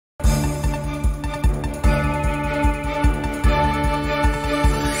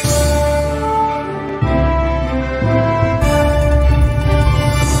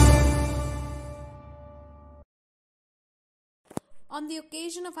On the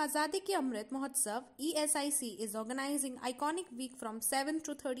occasion of Azadi Ki Amrit Mahotsav, ESIC is organizing Iconic Week from 7th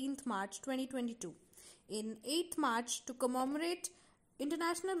to 13th March 2022. In 8th March, to commemorate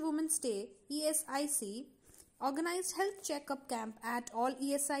International Women's Day, ESIC organized health checkup camp at all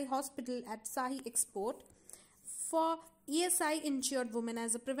ESI hospital at Sahi Export for ESI insured women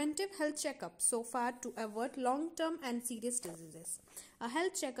as a preventive health checkup so far to avert long-term and serious diseases. A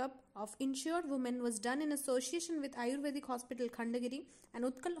health checkup of insured women was done in association with Ayurvedic Hospital Khandagiri and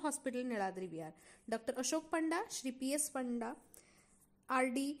Utkal Hospital Niladri Vihar. Dr. Ashok Panda, Shri P.S. Panda,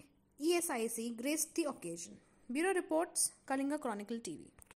 RD, ESIC graced the occasion. Bureau reports, Kalinga Chronicle TV.